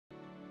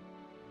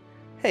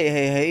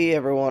Hey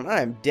everyone,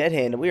 I'm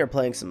Deadhand and we are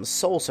playing some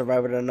Soul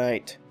Survivor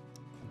tonight.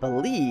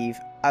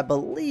 I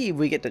believe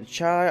we get to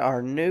try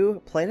our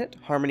new planet,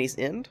 Harmony's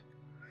End.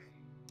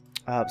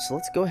 So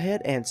let's go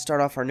ahead and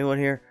start off our new one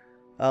here.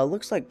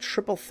 Looks like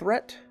triple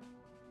threat.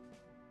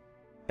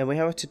 And we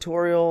have a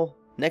tutorial.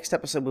 Next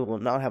episode we will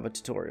not have a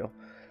tutorial.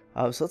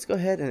 So let's go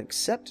ahead and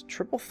accept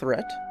triple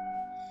threat.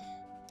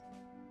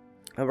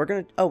 And we're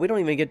gonna, we don't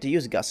even get to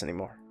use Gus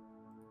anymore.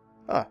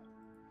 Huh.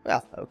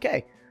 Well,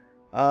 okay.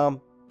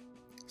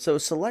 So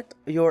select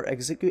your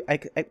executive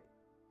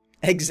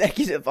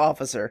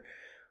officer.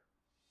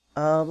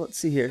 Let's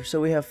see here. So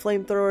we have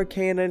flamethrower,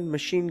 cannon,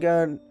 machine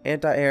gun,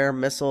 anti-air,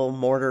 missile,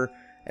 mortar,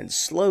 and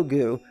slow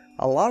goo.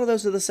 A lot of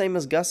those are the same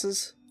as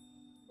Gus's.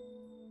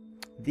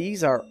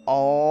 These are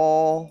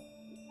all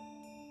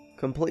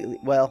completely,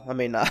 well, I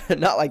mean,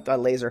 not like the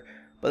laser,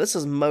 but this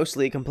is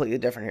mostly completely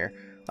different here.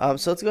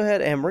 So let's go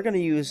ahead and we're going to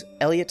use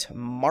Elliot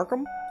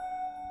Markham.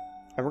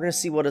 And we're going to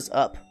see what is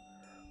up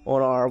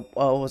on our,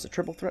 was it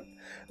triple threat?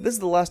 This is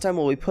the last time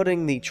we'll be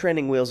putting the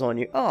training wheels on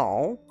you.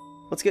 Oh,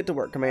 let's get to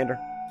work, Commander.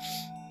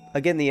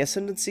 Again, the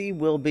Ascendancy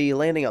will be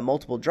landing on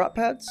multiple drop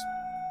pads.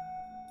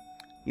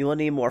 You will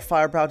need more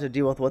firepower to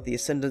deal with what the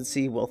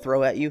Ascendancy will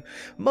throw at you.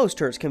 Most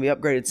turrets can be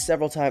upgraded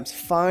several times.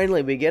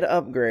 Finally, we get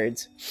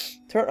upgrades.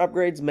 Turret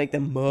upgrades make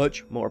them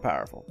much more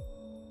powerful.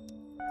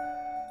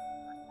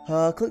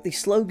 Click the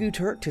slow goo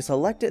turret to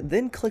select it,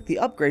 then click the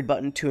upgrade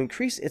button to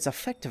increase its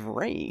effective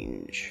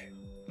range.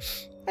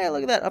 Hey,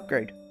 look at that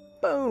upgrade.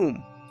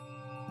 Boom!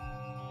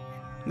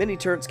 Many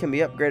turrets can be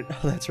upgraded.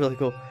 Oh, that's really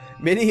cool.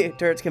 Many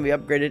turrets can be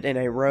upgraded in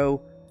a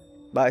row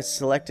by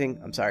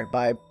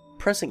by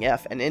pressing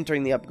F and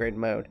entering the upgrade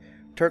mode.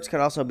 Turrets can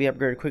also be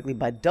upgraded quickly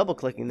by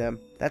double-clicking them.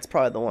 That's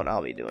probably the one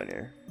I'll be doing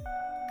here.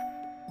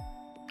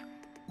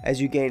 As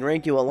you gain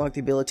rank, you will unlock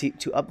the ability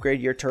to upgrade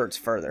your turrets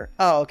further.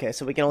 Oh, okay,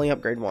 so we can only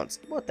upgrade once.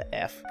 What the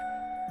F?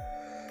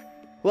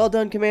 Well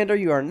done, Commander.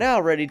 You are now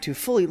ready to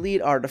fully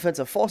lead our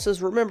defensive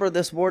forces. Remember,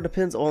 this war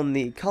depends on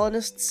the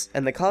colonists,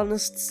 and the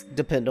colonists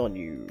depend on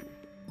you.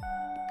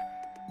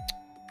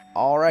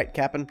 Alright,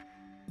 Captain.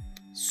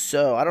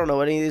 So, I don't know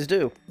what any of these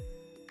do.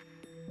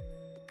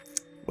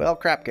 Well,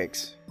 crap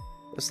cakes.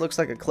 This looks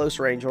like a close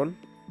range one.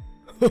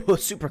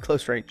 Super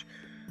close range.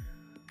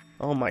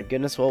 Oh my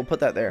goodness, well, we'll put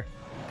that there.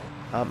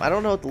 I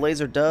don't know what the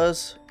laser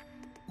does.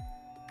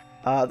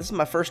 This is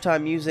my first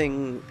time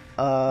using,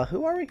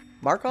 who are we?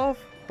 Markov?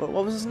 What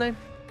was his name?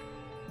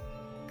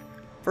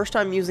 First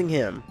time using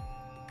him.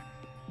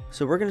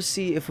 So we're going to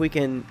see if we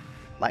can...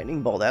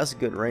 Lightning bolt, that's a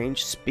good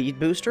range. Speed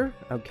booster,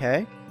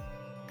 okay.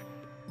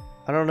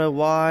 I don't know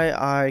why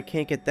I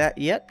can't get that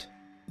yet.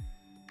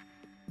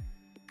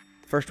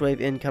 First wave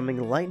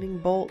incoming lightning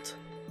bolt.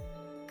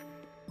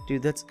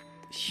 Dude, that's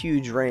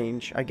huge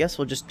range. I guess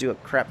we'll just do a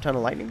crap ton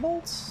of lightning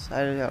bolts? I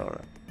don't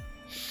know.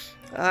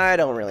 I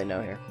don't really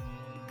know here.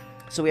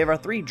 So we have our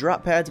 3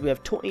 drop pads. We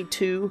have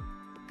 22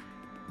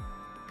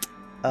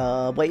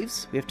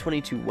 waves. We have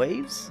 22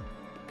 waves.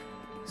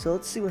 So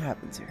let's see what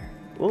happens here.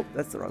 Oh,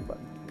 that's the wrong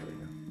button. There we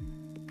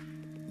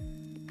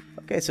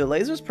go. Okay, so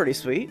laser's pretty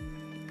sweet.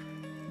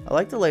 I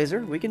like the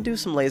laser. We can do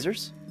some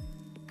lasers.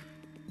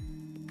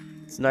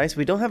 It's nice.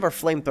 We don't have our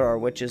flamethrower,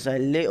 which is a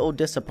little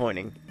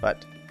disappointing,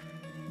 but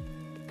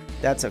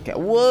that's okay.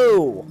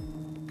 Whoa!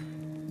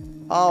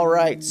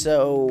 Alright,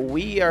 so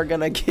we are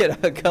gonna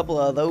get a couple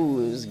of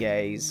those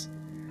guys.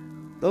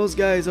 Those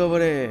guys over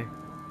there.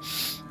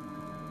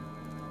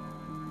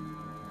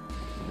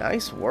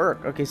 Nice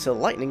work. Okay, so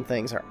lightning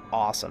things are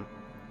awesome.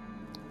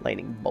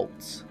 Lightning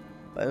bolts.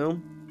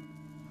 Boom.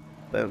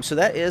 Boom. So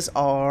that is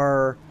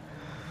our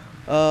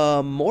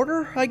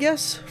mortar, I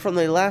guess, from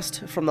the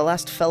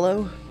last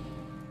fellow.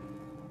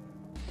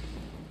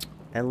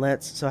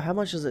 And so how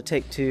much does it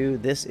take to,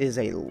 this is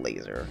a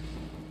laser.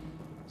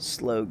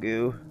 Slow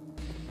goo.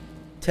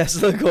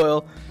 Tesla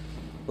coil.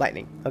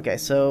 Lightning. Okay,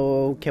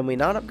 so can we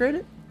not upgrade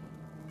it?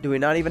 Do we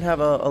not even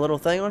have a little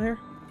thing on here?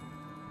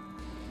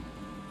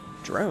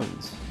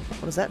 Drones.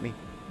 What does that mean?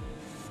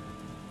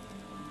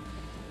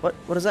 What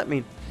does that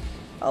mean?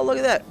 Oh, look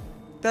at that.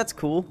 That's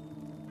cool.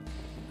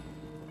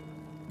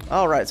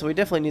 Alright, so we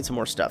definitely need some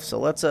more stuff. So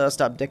let's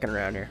stop dicking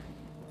around here.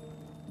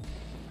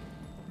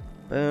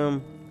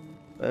 Boom.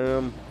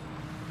 Boom.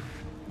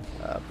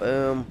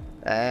 Boom.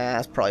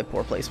 That's probably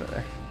poor placement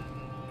there.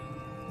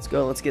 Let's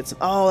go. Let's get some...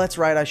 Oh, that's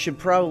right. I should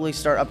probably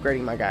start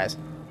upgrading my guys.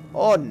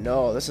 Oh,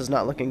 no. This is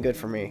not looking good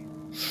for me.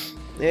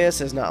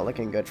 This is not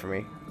looking good for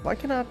me. Why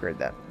can't I upgrade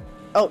that?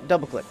 Oh,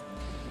 double click.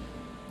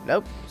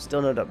 Nope.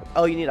 Still no double.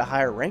 Oh, you need a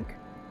higher rank?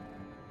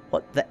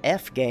 What the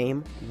F,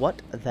 game?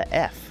 What the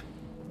F?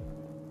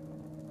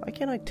 Why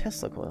can't I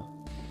Tesla coil?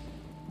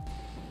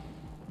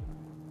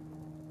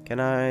 Can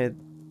I...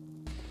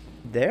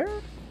 There?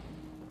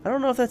 I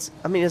don't know if that's...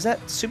 I mean, is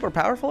that super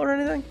powerful or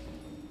anything?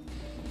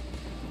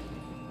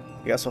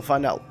 I guess we'll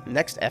find out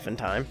next effing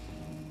time.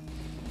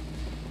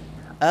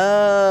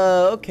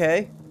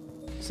 Okay.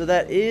 So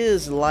that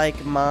is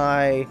like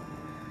my...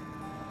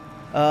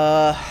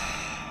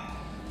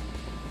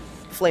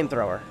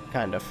 flamethrower,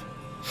 kind of.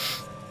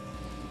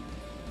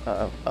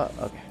 Uh-oh.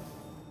 Okay.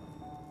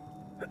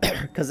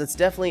 Because it's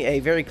definitely a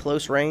very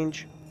close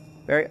range.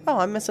 Oh,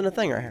 I'm missing a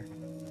thing right here.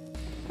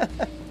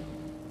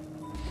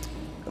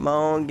 Come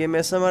on, give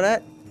me some of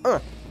that.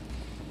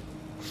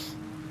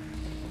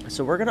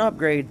 So we're gonna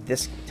upgrade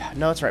this.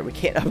 No, that's right. We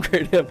can't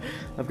upgrade him.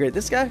 Upgrade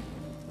this guy.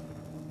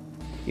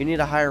 You need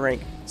a higher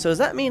rank. So does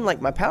that mean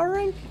like my power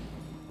rank?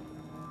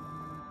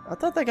 I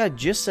thought that guy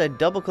just said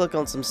double click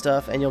on some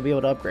stuff and you'll be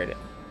able to upgrade it.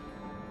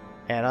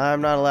 And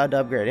I'm not allowed to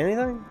upgrade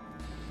anything?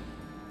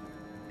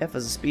 F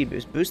is a speed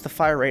boost. Boost the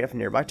fire rate of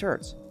nearby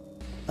turrets.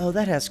 Oh,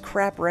 that has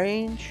crap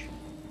range?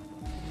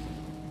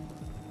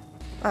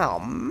 Oh,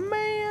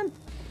 man.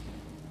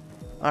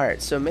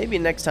 Alright, so maybe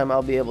next time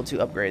I'll be able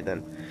to upgrade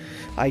then.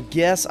 I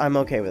guess I'm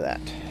okay with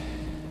that.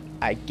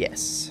 I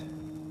guess.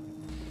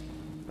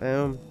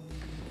 Boom.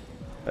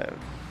 Boom.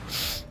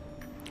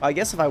 I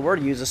guess if I were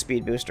to use a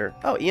speed booster...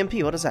 Oh, EMP,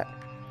 what is that?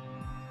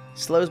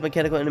 Slows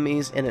mechanical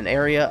enemies in an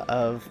area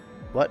of...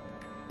 What?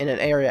 In an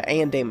area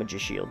and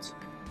damages shields.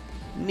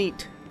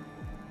 Neat.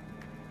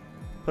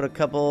 Put a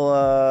couple,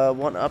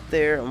 one up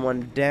there and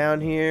one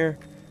down here.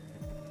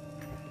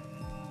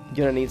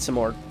 Gonna need some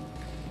more,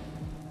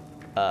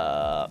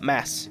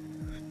 mass.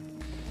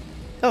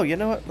 Oh, you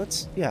know what?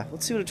 Let's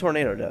see what a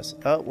tornado does.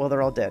 Oh, well,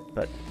 they're all dead,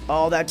 but...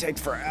 Oh, that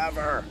takes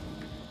forever!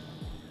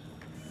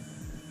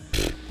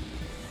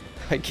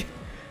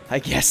 I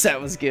guess that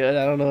was good.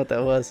 I don't know what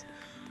that was.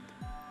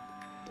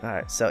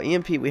 Alright, so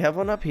EMP, we have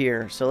one up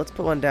here, so let's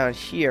put one down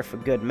here for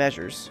good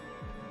measures.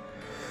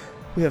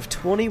 We have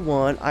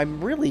 21.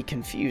 I'm really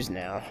confused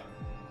now.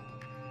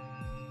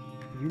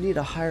 You need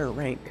a higher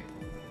rank.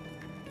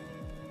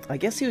 I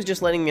guess he was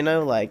just letting me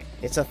know, like,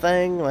 it's a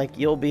thing, like,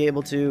 you'll be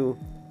able to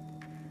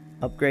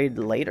upgrade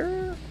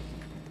later?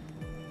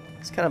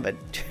 It's kind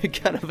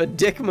of a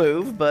dick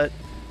move, but,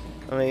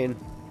 I mean,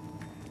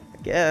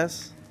 I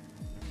guess.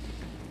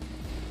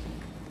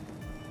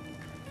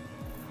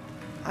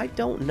 I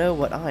don't know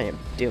what I am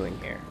doing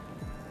here.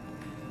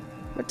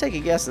 I'm gonna take a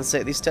guess and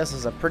say these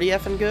Teslas are pretty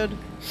effing good,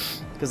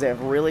 because they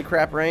have really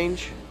crap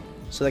range,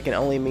 so that can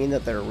only mean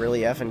that they're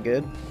really effing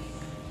good.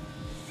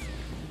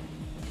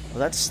 Well,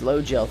 that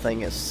slow gel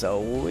thing is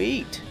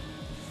sweet.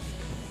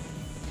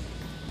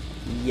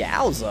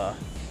 Yowza.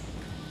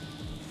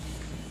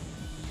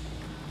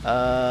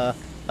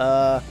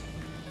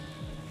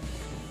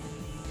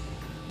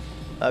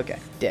 Okay,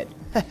 dead.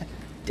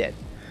 Dead.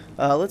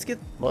 Let's get,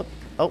 whoop,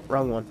 oh,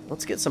 wrong one.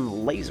 Let's get some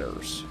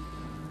lasers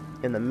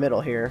in the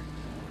middle here.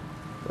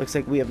 Looks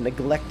like we have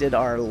neglected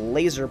our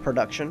laser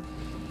production.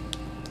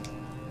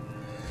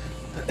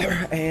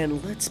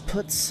 And let's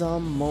put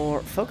some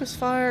more focus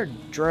fire,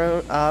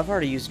 drone. I've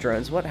already used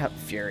drones. What happened?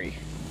 Fury.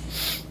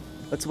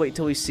 Let's wait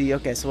till we see.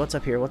 Okay, so what's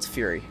up here? What's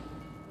Fury?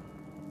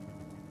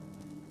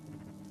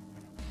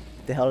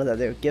 The hell did that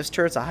do? Gives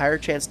turrets a higher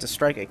chance to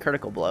strike a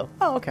critical blow.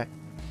 Oh, okay.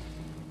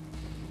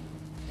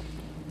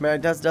 I mean,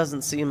 it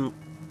doesn't seem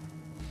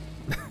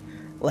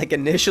like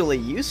initially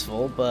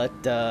useful, but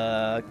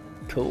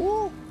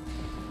cool.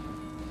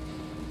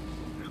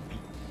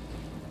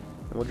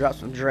 And we'll drop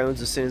some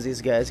drones as soon as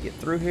these guys get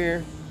through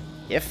here.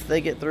 If they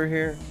get through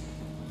here.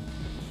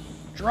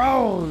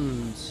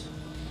 Drones!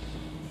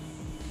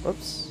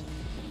 Whoops.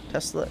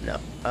 Tesla? No.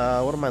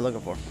 What am I looking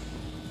for?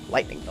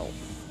 Lightning bolt.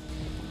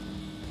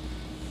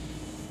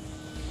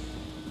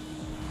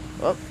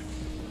 Oh,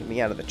 get me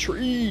out of the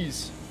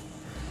trees.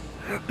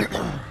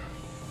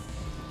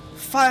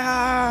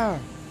 Fire!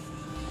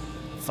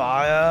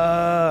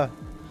 Fire!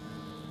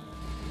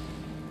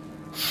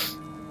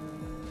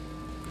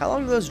 How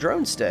long do those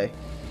drones stay?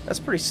 That's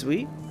pretty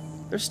sweet.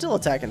 They're still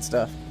attacking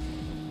stuff.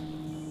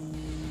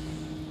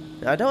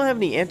 Now, I don't have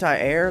any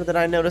anti-air that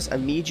I notice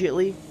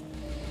immediately,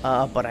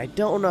 but I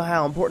don't know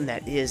how important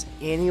that is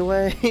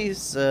anyway,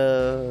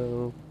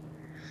 so...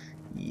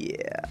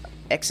 yeah.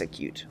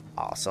 Execute.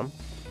 Awesome.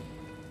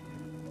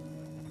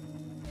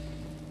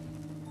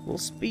 We'll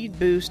speed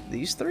boost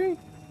these three.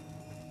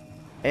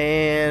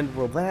 And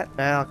will that...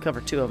 I'll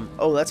cover two of them.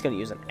 Oh, that's going to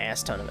use an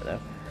ass ton of it, though.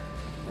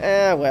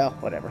 Well,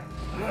 whatever.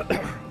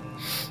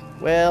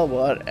 Well,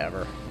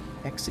 whatever.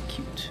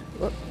 Execute.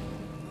 Whoop.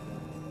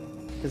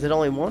 Is it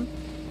only one?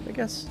 I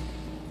guess.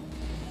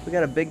 We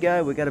got a big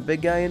guy. We got a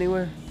big guy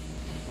anywhere?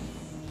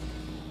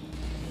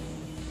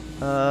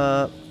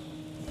 No.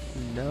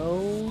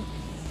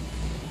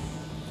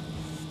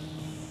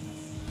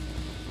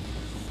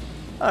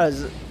 Oh,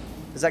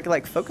 is that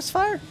like focus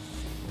fire?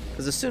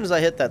 Because as soon as I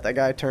hit that, that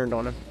guy turned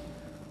on him.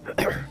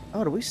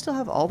 Oh, do we still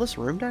have all this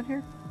room down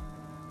here?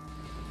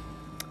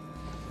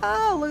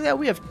 Oh, look at that.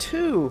 We have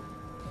two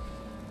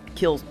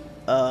kill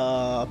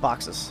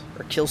boxes.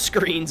 Or kill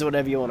screens,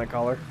 whatever you want to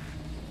call her.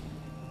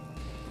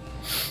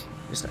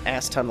 Just an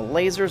ass ton of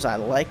lasers. I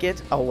like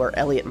it. Oh, we're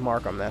Elliot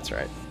Markham. That's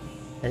right.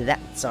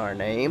 That's our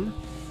name.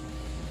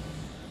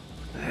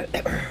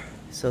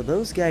 So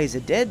those guys are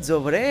deads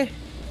over there.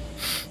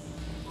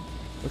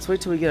 Let's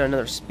wait till we get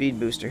another speed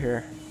booster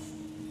here.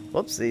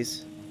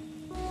 Whoopsies.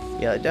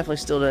 Yeah, it definitely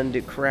still doesn't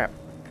do crap.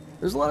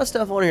 There's a lot of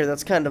stuff on here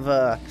that's kind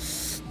of,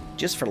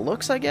 just for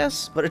looks, I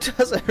guess, but it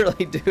doesn't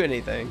really do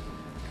anything.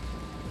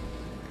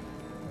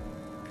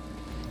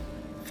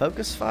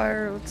 Focus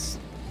fire? Let's...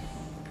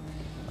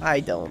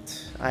 I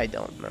don't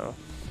know.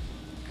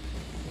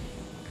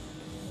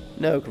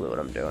 No clue what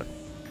I'm doing.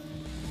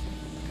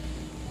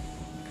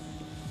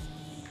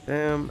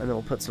 Boom, and then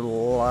we'll put some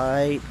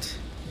light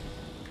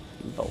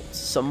bolts.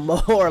 Some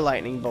more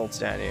lightning bolts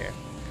down here.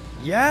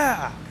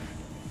 Yeah!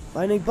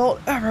 Lightning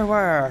bolt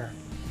everywhere!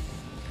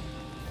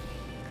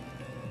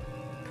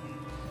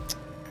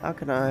 How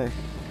can I...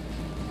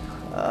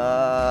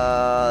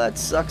 that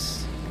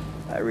sucks.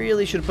 I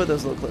really should have put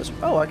those a little closer.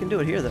 Oh, I can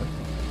do it here, though.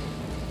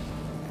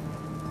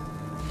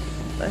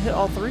 Did I hit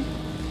all three?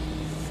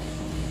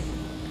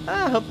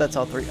 I hope that's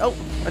all three. Oh,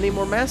 I need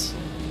more mass?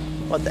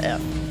 What the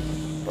F?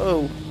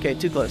 Oh, okay,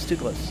 too close, too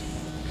close.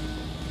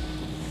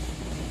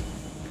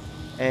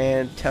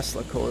 And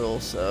Tesla coil,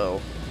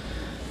 so...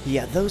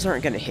 yeah, those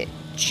aren't going to hit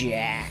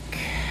jack.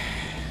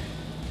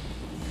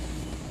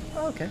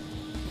 Okay.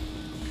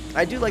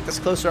 I do like this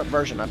closer up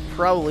version. I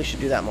probably should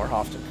do that more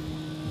often.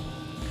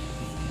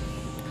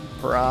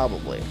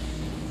 Probably.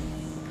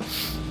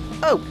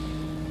 Oh!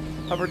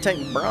 Hover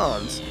tank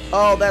bronze.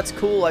 Oh, that's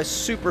cool. I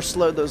super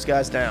slowed those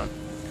guys down.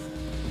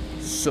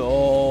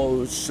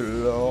 So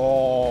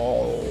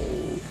slow.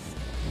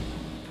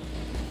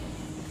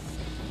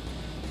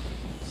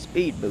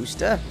 Speed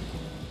booster.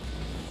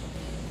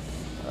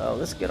 Oh,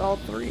 let's get all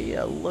three.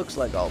 Yeah, looks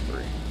like all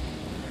three.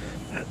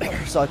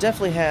 So I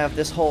definitely have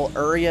this whole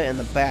area in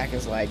the back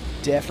is like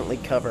definitely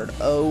covered.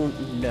 Oh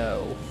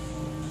no.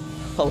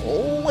 A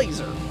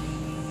laser.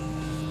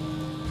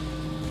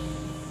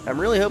 I'm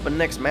really hoping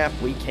next map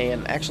we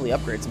can actually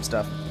upgrade some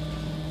stuff.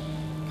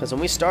 Because when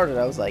we started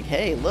I was like,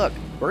 hey look,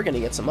 we're going to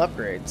get some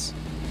upgrades.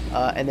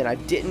 And then I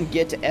didn't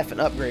get to effing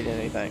upgrade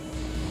anything.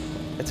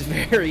 It's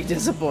very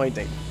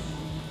disappointing.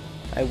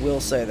 I will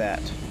say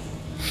that.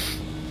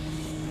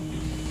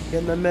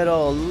 In the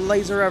middle,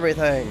 laser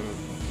everything.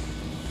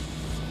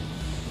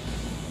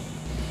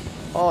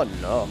 Oh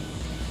no.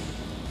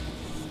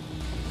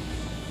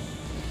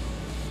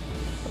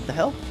 What the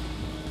hell?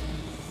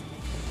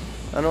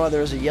 I don't know why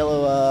there's a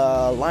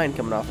yellow line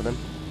coming off of them.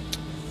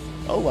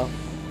 Oh well.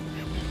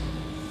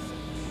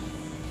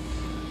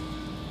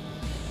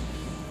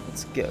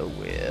 Let's go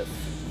with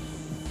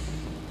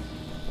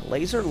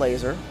laser.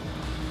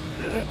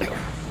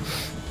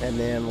 And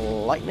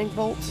then lightning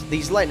bolts.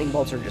 These lightning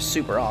bolts are just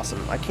super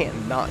awesome. I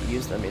can't not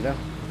use them, you know?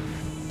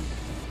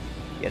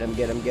 Get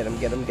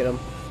him.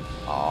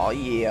 Oh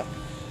yeah.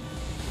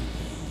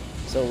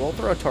 So we'll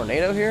throw a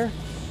tornado here.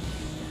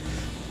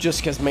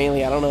 Just because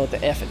mainly I don't know what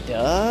the F it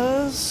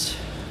does.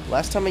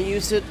 Last time I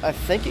used it, I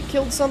think it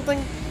killed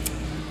something.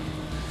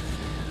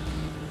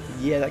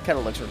 Yeah, that kind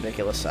of looks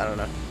ridiculous. I don't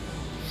know.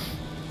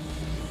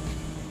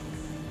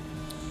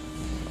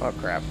 Oh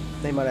crap.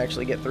 They might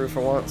actually get through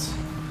for once.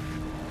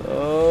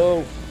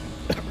 Oh.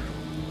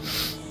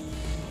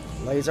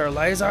 Laser.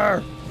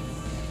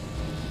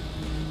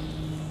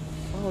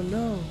 Oh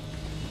no.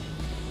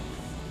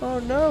 Oh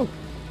no.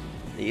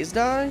 These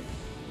die?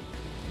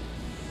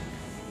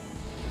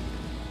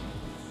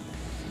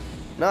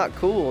 Not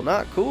cool.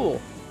 Up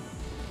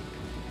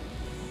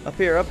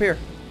here.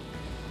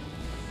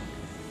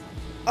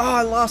 Oh,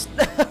 I lost.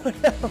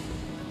 No.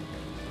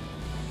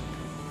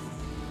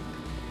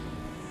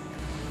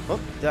 Oh,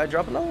 did I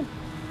drop another one?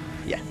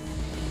 Yeah.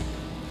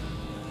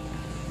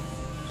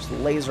 Just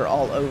laser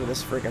all over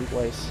this freaking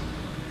place.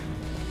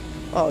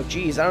 Oh,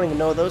 geez, I don't even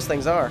know what those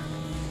things are.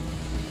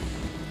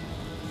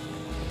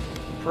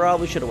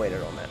 Probably should have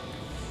waited on that.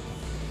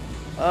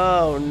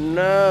 Oh,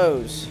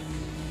 noes.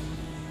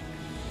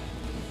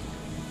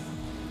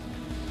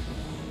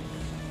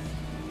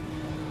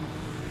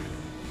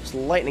 Just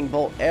lightning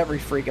bolt every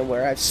freaking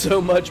where. I have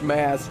so much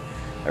mass.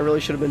 I really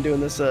should have been doing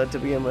this to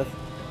begin with.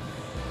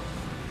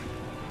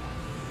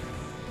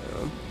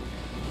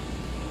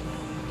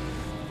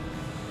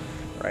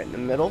 Right in the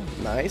middle.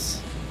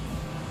 Nice.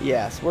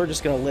 Yes, we're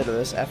just going to litter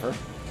this effer.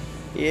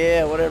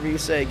 Yeah, whatever you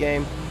say,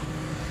 game.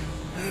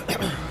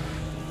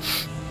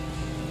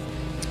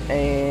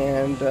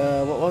 And,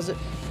 what was it?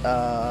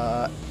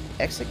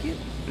 Execute?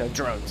 No,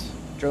 drones.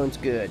 Drones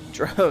good.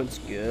 Drones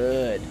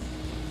good.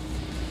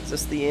 Is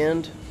this the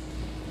end?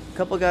 A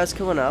couple guys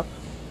coming up.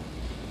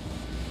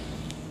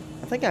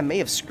 I think I may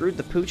have screwed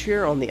the pooch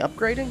here on the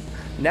upgrading.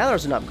 Now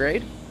there's an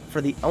upgrade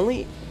for the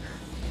only...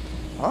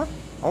 Huh?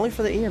 Only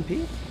for the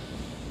EMP?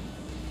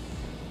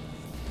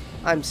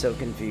 I'm so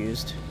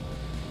confused.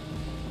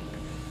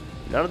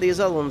 None of these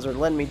other ones are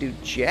letting me do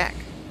jack.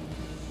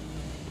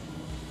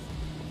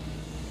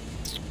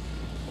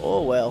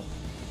 Oh well.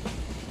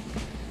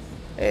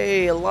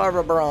 Hey,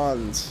 lava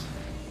bronze.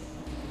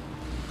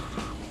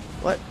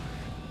 What?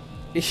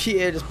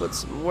 Yeah, just put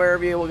some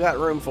wherever you got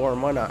room for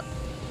them. Why not?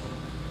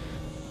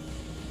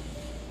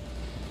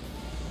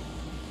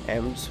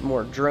 And some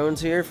more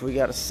drones here if we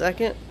got a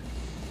second.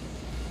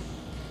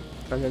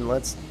 And then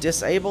let's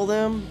disable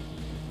them.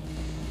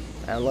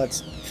 And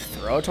let's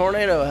throw a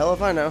tornado. Hell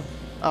if I know.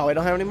 Oh, we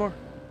don't have any more?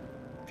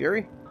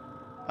 Fury?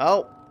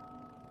 Oh.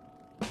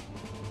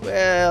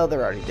 Well,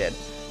 they're already dead.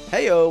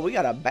 Heyo, we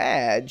got a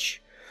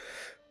badge.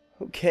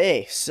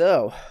 Okay,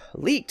 so,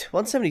 leaked,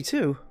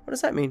 172. What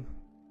does that mean?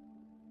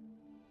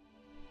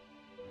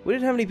 We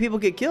didn't have any people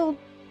get killed.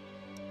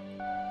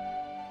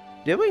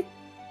 Did we?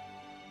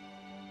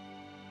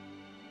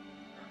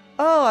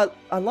 Oh,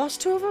 I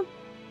lost 2 of them?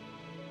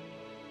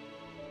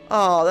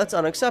 Oh, that's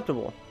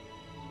unacceptable.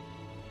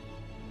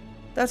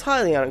 That's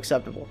highly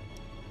unacceptable.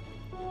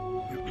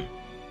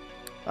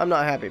 I'm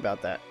not happy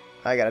about that.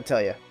 I gotta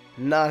tell you.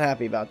 Not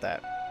happy about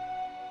that.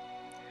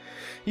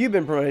 You've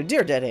been promoted,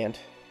 dear Deadhand.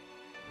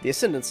 The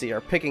Ascendancy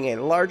are picking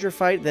a larger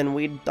fight than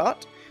we'd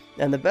thought,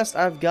 and the best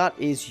I've got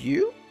is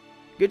you?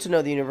 Good to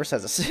know the universe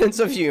has a sense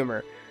of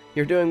humor.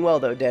 You're doing well,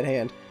 though,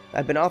 Deadhand.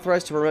 I've been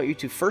authorized to promote you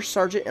to First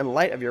Sergeant in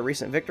light of your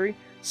recent victory.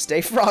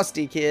 Stay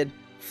frosty, kid.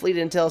 Fleet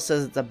Intel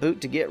says it's a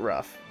boot to get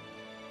rough.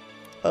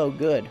 Oh,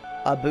 good.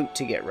 A boot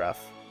to get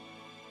rough.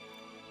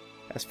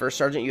 As First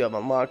Sergeant, you have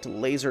unlocked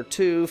Laser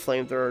 2,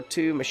 Flamethrower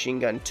 2, Machine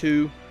Gun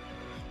 2.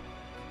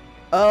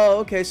 Oh,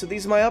 okay, so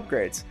these are my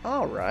upgrades.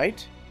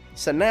 Alright.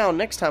 So now,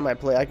 next time I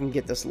play, I can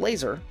get this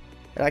laser,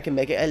 and I can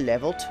make it a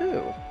level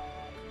 2.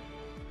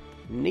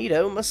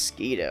 Neato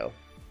Mosquito.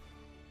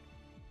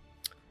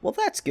 Well,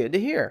 that's good to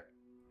hear.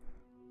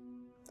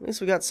 At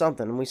least we got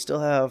something, and we still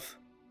have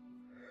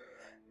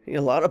a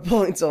lot of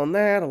points on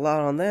that, a lot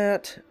on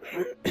that.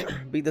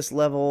 Beat this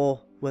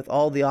level with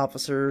all the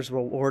officers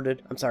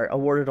awarded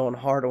on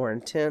hard or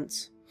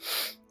intense.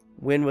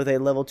 Win with a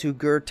level 2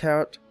 Gur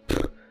turret.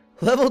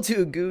 Level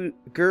 2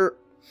 Gur.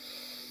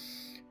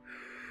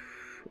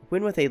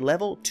 Win with a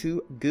level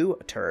 2 Goo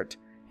turret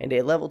and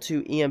a level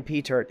 2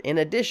 EMP turret in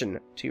addition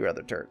to your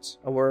other turrets.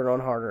 Awarded on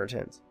hard or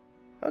intense.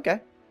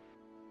 Okay.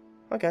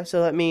 Okay,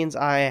 so that means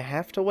I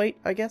have to wait,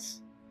 I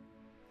guess?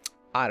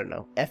 I don't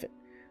know. F it.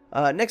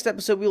 Next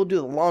episode, we will do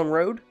the long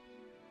road.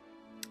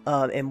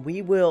 And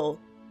we will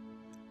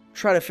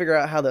try to figure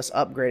out how this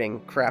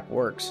upgrading crap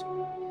works.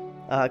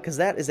 Because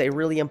that is a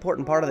really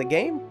important part of the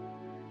game.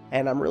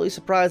 And I'm really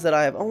surprised that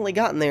I have only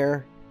gotten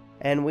there.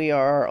 And we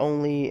are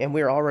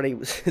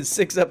already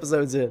 6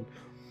 episodes in.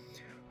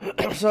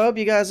 So I hope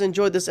you guys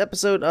enjoyed this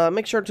episode.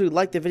 Make sure to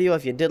like the video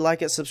if you did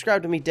like it.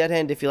 Subscribe to me,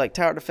 Deadhand, if you like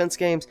tower defense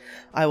games.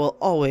 I will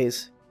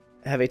always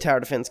have a tower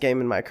defense game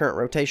in my current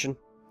rotation.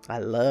 I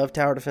love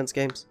tower defense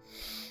games.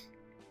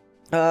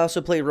 I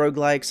also play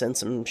roguelikes and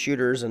some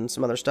shooters and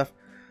some other stuff.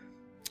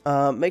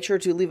 Make sure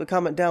to leave a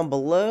comment down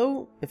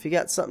below if you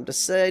got something to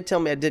say. Tell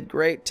me I did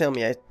great. Tell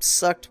me I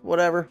sucked.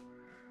 Whatever.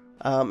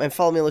 And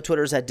follow me on the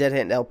Twitters at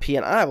DeadhandLP.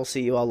 And I will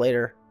see you all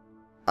later.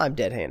 I'm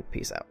Deadhand.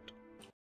 Peace out.